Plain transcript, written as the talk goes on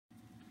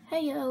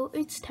Heyo,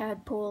 it's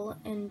Tadpole,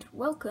 and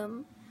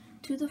welcome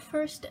to the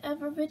first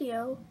ever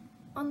video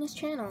on this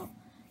channel.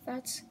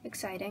 That's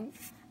exciting.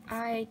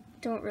 I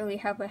don't really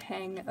have a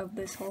hang of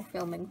this whole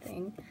filming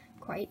thing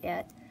quite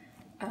yet,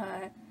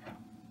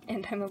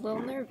 and I'm a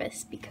little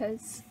nervous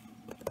because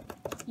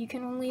you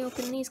can only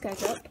open these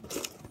guys up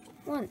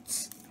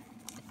once.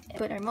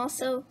 But I'm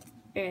also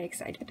very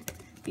excited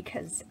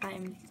because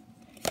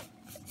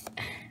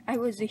I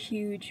was a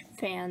huge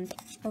fan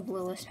of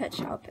Little's Pet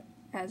Shop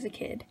as a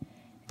kid.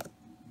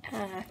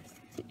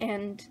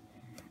 And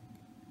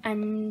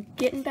I'm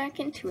getting back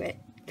into it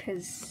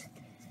because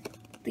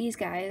these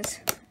guys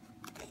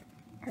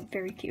are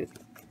very cute,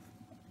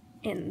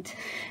 and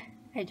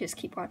I just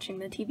keep watching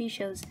the TV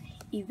shows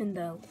even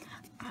though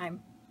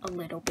I'm a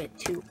little bit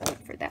too old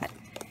for that.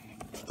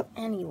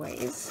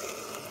 Anyways,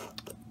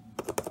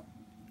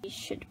 we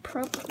should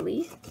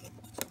probably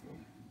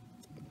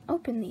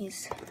open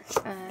these,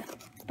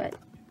 but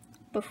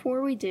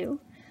before we do,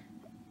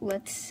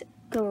 let's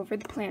go over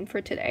the plan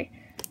for today.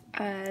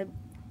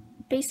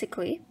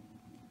 Basically,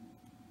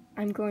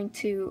 I'm going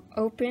to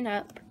open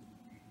up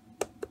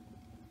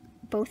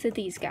both of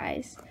these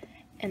guys,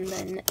 and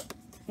then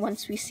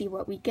once we see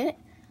what we get,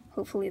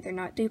 hopefully they're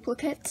not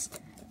duplicates,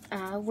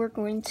 we're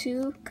going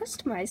to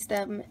customize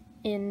them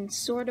in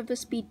sort of a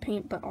speed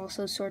paint, but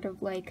also sort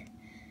of like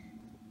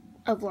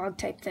a vlog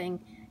type thing.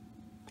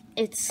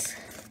 It's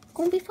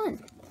going to be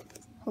fun,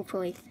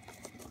 hopefully.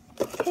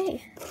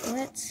 Okay,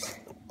 let's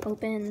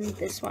open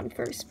this one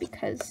first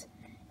because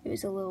it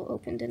was a little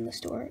opened in the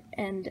store,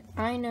 and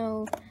I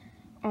know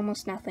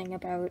almost nothing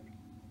about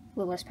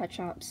Little's Pet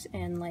Shops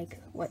and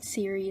like what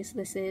series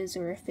this is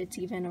or if it's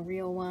even a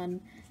real one.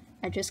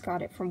 I just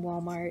got it from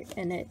Walmart,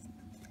 and it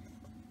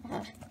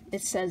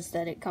says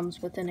that it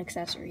comes with an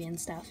accessory and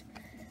stuff,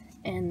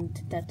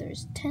 and that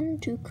there's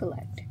 10 to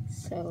collect.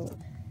 So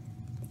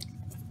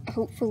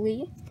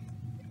hopefully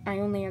I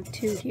only have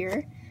 2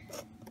 here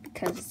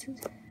because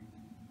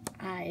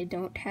I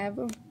don't have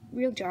a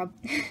real job.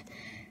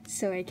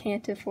 So I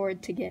can't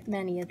afford to get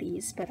many of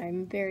these, but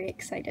I'm very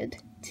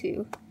excited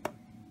to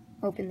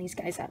open these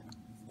guys up.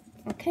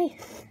 Okay,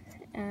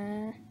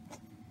 I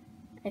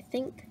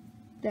think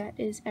that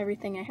is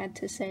everything I had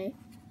to say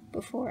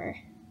before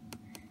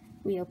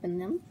we open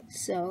them,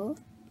 so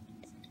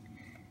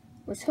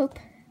let's hope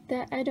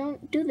that I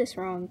don't do this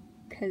wrong,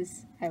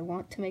 because I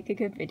want to make a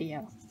good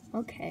video.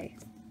 Okay,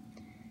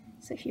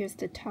 so here's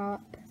the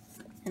top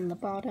and the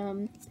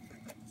bottom.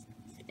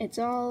 It's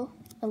all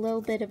a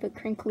little bit of a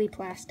crinkly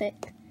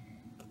plastic.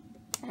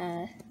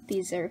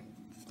 These are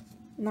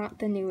not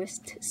the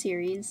newest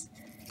series,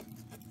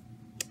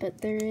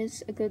 but there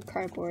is a good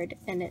cardboard,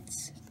 and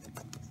it's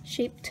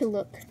shaped to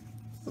look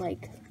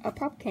like a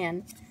pop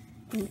can.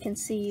 And you can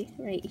see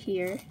right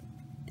here,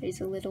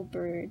 there's a little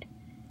bird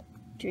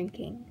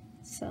drinking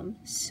some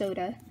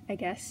soda, I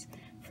guess,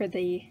 for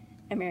the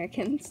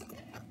Americans.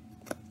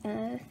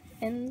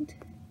 And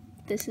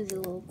this is a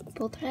little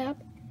pull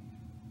tab.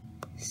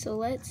 So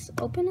let's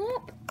open it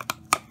up.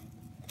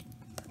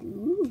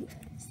 Ooh,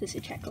 is this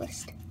a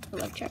checklist? I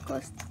love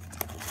checklists.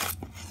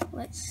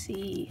 Let's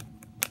see.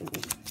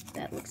 Ooh,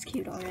 that looks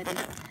cute already.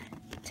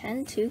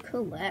 10 to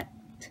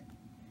collect.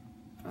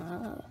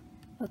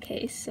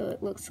 Okay, so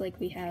it looks like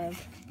we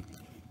have,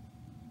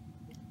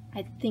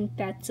 I think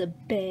that's a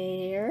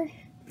bear.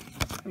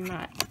 I'm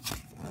not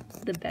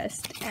the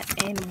best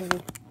at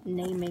animal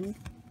naming.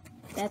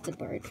 That's a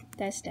bird.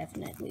 That's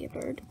definitely a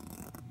bird.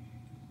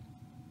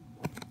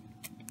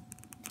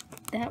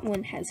 That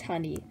one has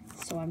honey,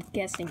 so I'm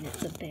guessing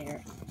it's a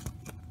bear.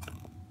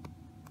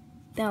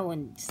 That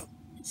one's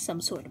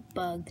some sort of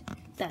bug.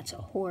 That's a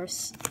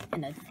horse,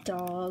 and a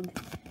dog,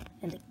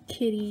 and a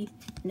kitty,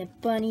 and a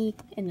bunny,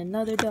 and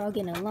another dog,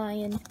 and a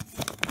lion.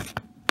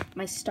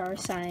 My star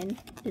sign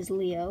is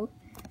Leo,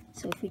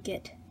 so if we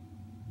get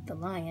the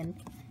lion,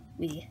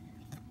 we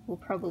will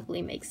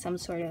probably make some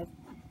sort of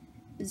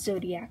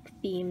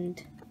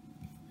zodiac-themed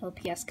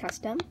LPS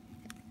custom.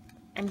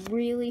 I'm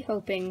really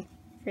hoping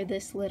for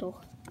this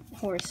little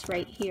horse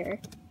right here.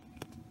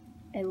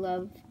 I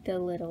love the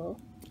little,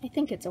 I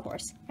think it's a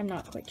horse, I'm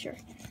not quite sure,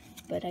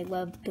 but I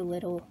love the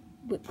little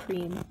whipped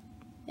cream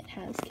it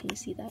has. Can you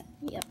see that?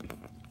 Yep.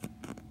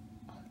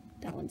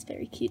 That one's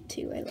very cute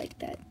too, I like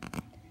that.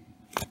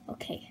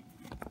 Okay,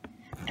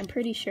 I'm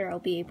pretty sure I'll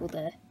be able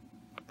to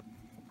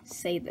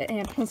say the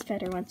animals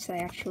better once I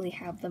actually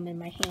have them in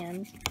my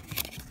hand.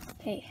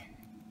 Okay,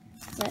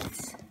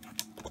 let's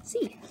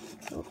see.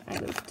 Oh, I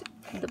moved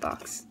the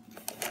box.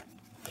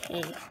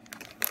 Okay.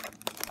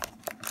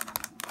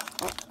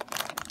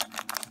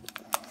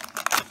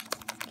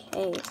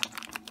 Okay,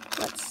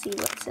 let's see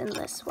what's in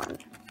this one.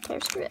 Tear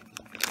strip.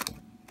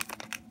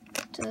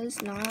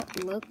 Does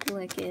not look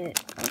like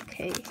it.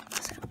 Okay,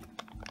 so,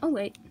 oh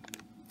wait.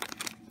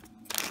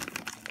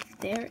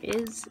 There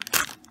is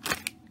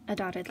a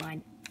dotted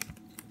line.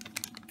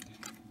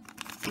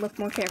 Look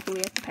more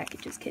carefully at the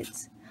packages,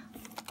 kids.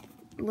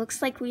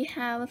 Looks like we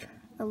have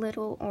a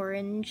little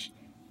orange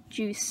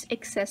juice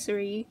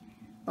accessory.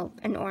 Well,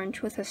 an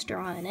orange with a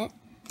straw in it.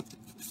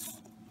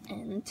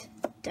 And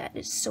That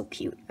is so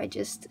cute. I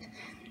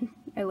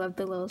love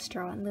the little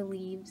straw and the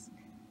leaves.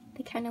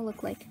 They kind of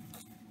look like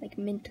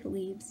mint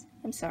leaves.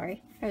 I'm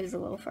sorry, I was a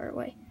little far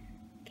away.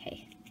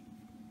 Okay.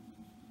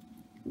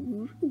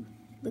 Ooh,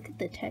 look at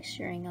the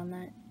texturing on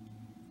that.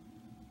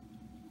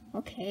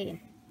 Okay.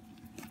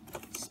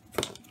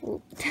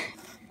 Oh,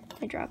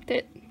 I dropped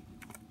it.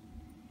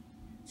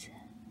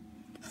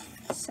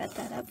 Let's set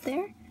that up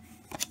there.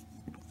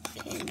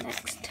 Okay,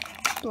 next,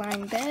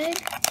 blind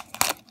bag.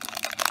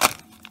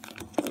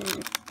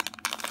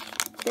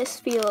 This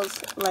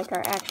feels like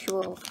our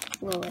actual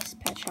Lilith's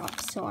pet shop,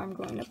 so I'm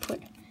going to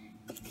put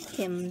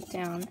him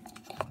down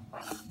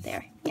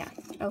there. Yeah,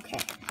 okay.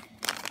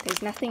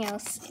 There's nothing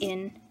else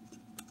in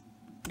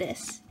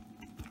this,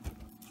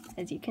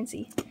 as you can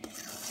see.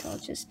 So I'll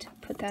just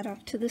put that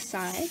off to the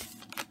side.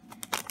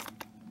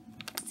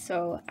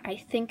 So I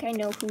think I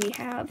know who we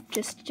have,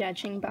 just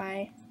judging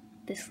by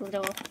this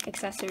little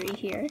accessory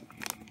here.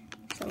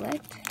 So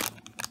let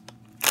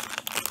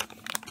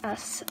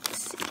us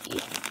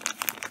see.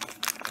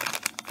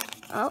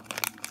 Oh,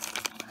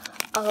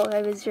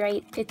 I was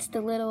right. It's the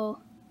little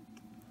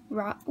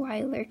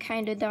Rottweiler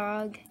kind of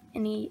dog,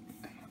 and he's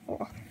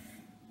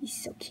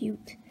so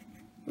cute.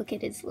 Look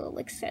at his little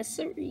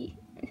accessory.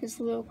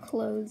 His little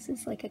clothes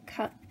is like a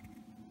cup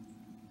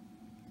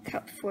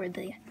for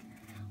the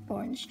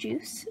orange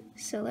juice.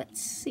 So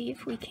let's see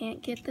if we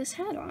can't get this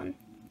hat on.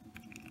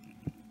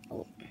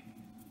 Oh,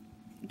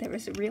 there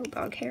was a real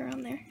dog hair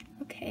on there.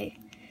 Okay.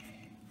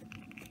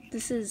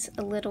 This is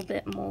a little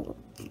bit more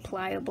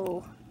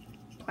pliable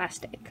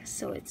plastic,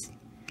 so it's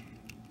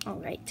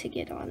alright to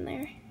get on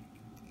there.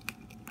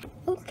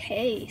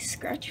 Okay,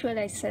 scratch what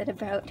I said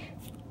about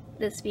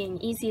this being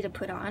easy to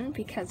put on,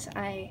 because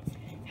I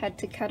had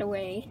to cut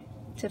away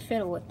to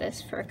fiddle with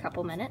this for a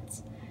couple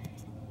minutes,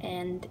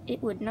 and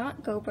it would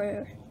not go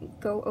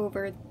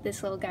over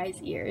this little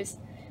guy's ears.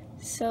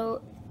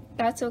 So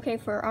that's okay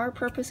for our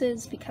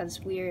purposes,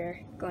 because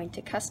we're going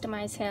to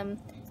customize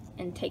him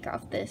and take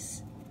off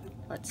this.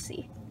 Let's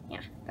see.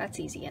 Yeah, that's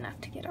easy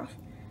enough to get off.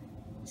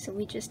 So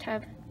we just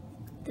have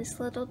this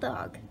little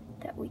dog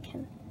that we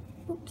can,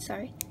 oops,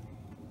 sorry.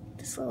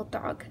 This little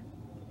dog.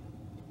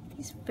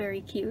 He's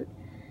very cute.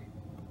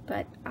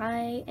 But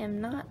I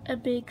am not a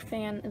big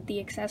fan of the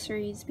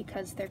accessories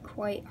because they're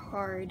quite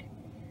hard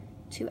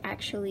to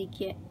actually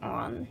get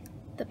on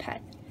the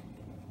pet.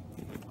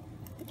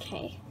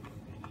 Okay.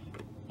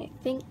 I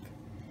think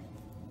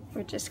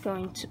we're just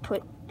going to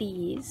put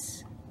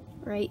these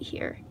right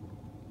here,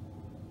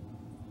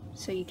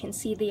 so you can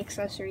see the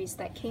accessories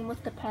that came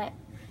with the pet,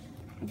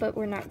 but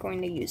we're not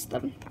going to use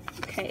them.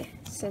 Okay,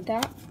 so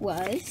that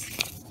was,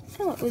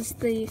 oh, it was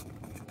the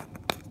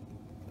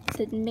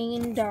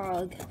main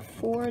dog,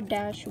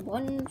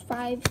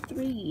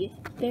 4-153.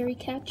 Very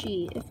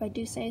catchy, if I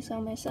do say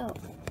so myself.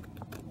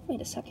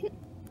 Wait a second.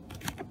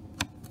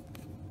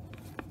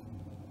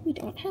 We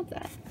don't have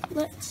that.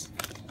 Let's,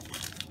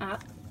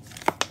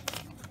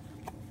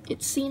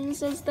 it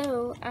seems as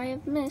though I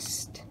have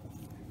missed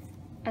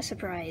a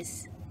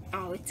surprise.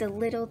 Oh, it's a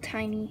little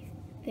tiny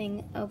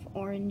thing of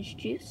orange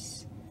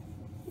juice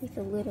with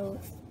a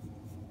little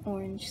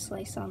orange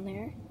slice on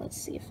there. Let's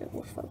see if it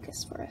will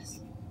focus for us.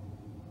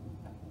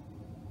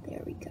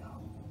 There we go.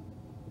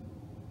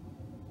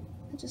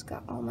 I just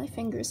got all my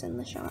fingers in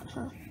the shot,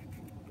 huh?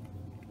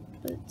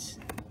 But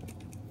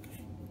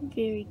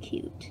very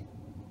cute.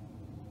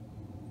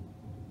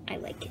 I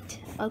like it.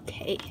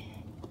 Okay.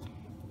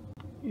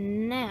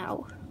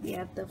 Now we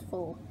have the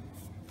full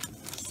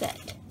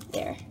set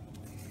there.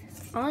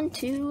 On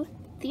to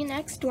the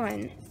next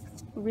one.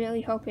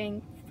 Really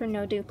hoping for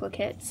no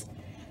duplicates,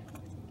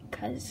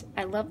 because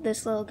I love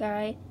this little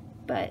guy,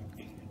 but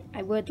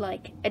I would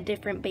like a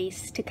different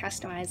base to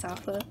customize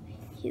off of.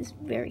 He's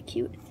very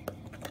cute.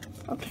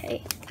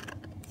 Okay.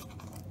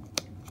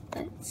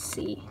 Let's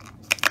see.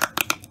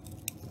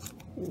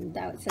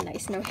 That was a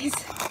nice noise.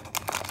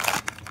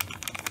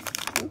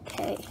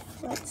 Okay,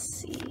 let's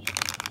see.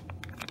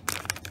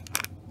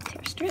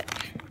 Tear strip.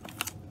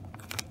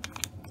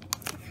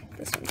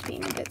 This one's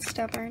being a bit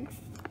stubborn.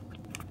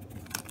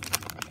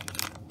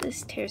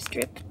 This tear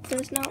strip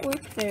does not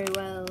work very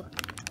well.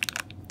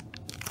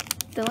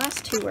 The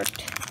last two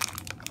worked.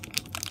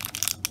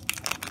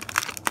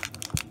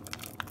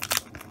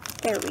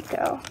 There we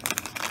go.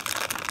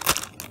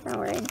 Now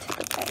we're into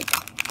the bag.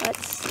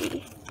 Let's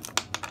see.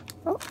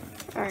 Oh,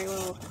 our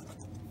little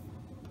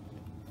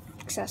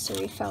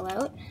accessory fell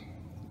out.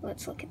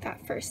 Let's look at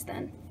that first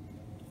then.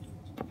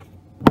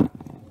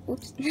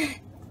 Oops.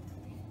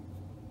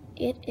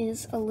 It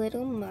is a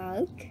little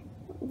mug,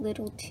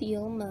 little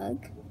teal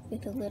mug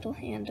with a little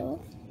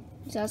handle.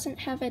 It doesn't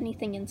have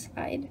anything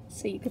inside,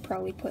 so you could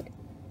probably put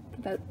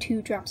about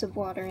 2 drops of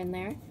water in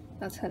there.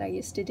 That's what I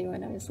used to do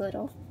when I was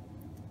little.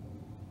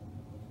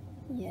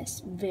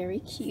 Yes, very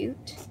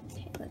cute.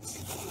 Okay,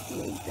 let's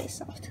move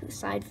this off to the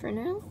side for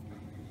now.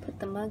 Put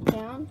the mug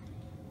down.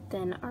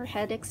 Then our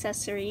head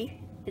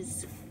accessory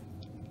is,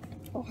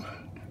 oh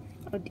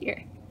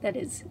dear, that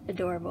is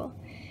adorable.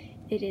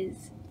 It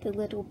is the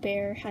little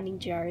bear honey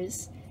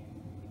jars.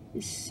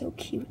 It's so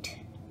cute.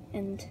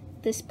 And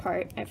this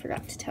part, I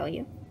forgot to tell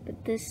you,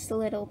 but this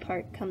little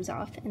part comes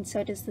off, and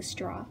so does the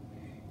straw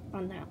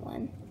on that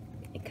one.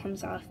 It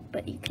comes off,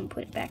 but you can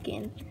put it back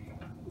in.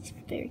 It's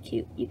very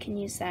cute. You can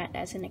use that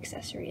as an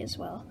accessory as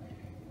well.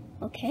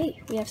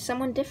 Okay, we have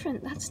someone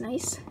different. That's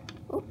nice.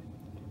 Oh.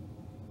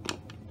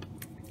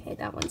 Okay,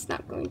 that one's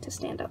not going to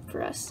stand up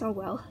for us. Oh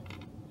well.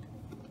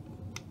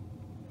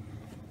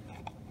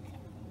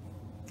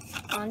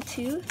 On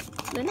to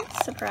the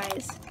next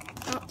surprise.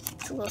 Oh,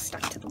 it's a little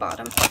stuck to the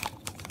bottom.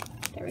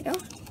 There we go.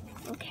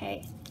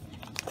 Okay.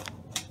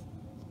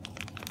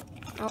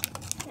 Oh,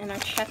 and our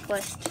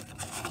checklist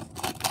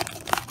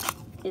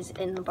is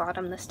in the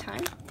bottom this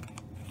time.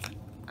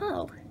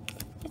 Oh,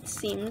 it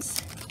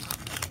seems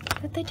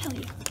that they tell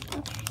you.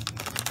 Okay.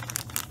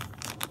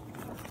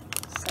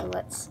 So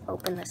let's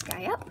open this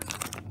guy up.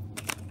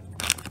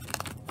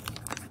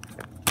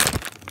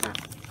 Oh,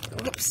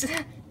 whoops,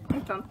 I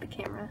bumped the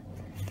camera.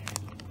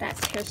 That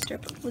tear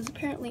strip was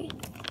apparently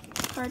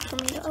hard for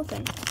me to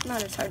open.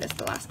 Not as hard as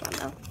the last one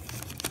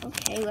though.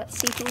 Okay, let's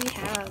see who we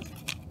have.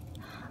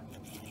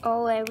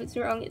 Oh, I was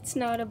wrong. It's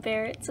not a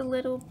bear. It's a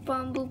little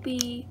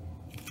bumblebee.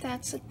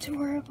 That's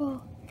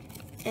adorable.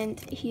 And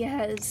he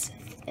has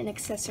an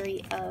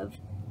accessory of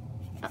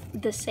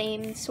the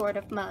same sort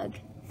of mug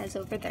as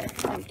over there.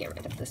 Let me get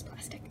rid of this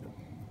plastic.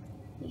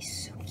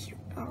 He's so cute.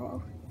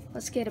 Oh,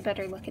 let's get a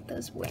better look at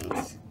those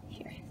wings.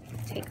 Here,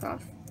 take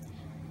off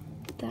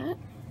that.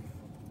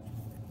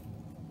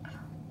 Oh,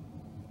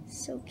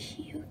 so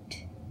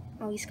cute.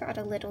 Oh, he's got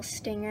a little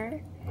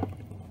stinger.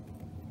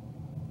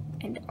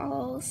 And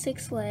all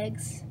 6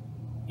 legs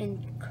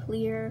and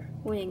clear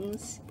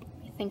wings.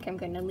 I think I'm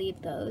going to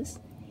leave those.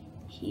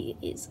 He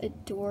is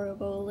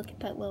adorable. Look at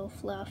that little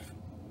fluff.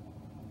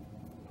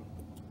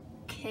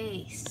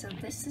 Okay, so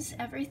this is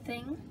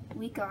everything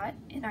we got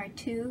in our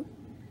 2,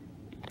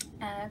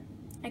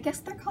 I guess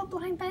they're called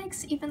blind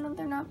bags, even though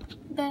they're not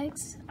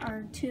bags,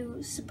 our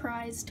 2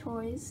 surprise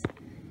toys.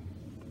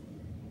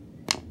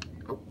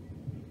 Oh.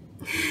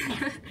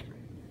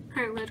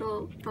 Our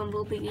little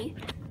bumblebee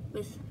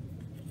with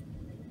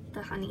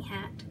the honey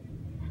hat.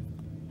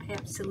 I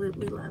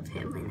absolutely love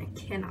him and I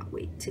cannot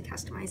wait to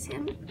customize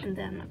him. And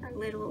then our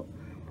little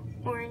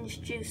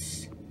orange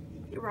juice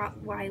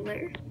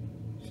Rottweiler.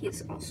 He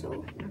is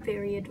also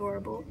very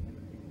adorable.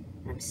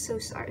 I'm so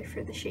sorry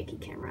for the shaky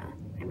camera.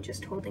 I'm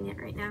just holding it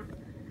right now.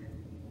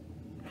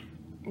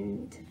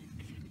 And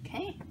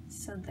okay,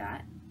 so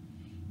that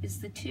is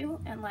the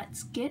 2, and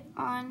let's get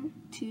on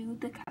to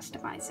the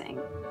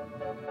customizing.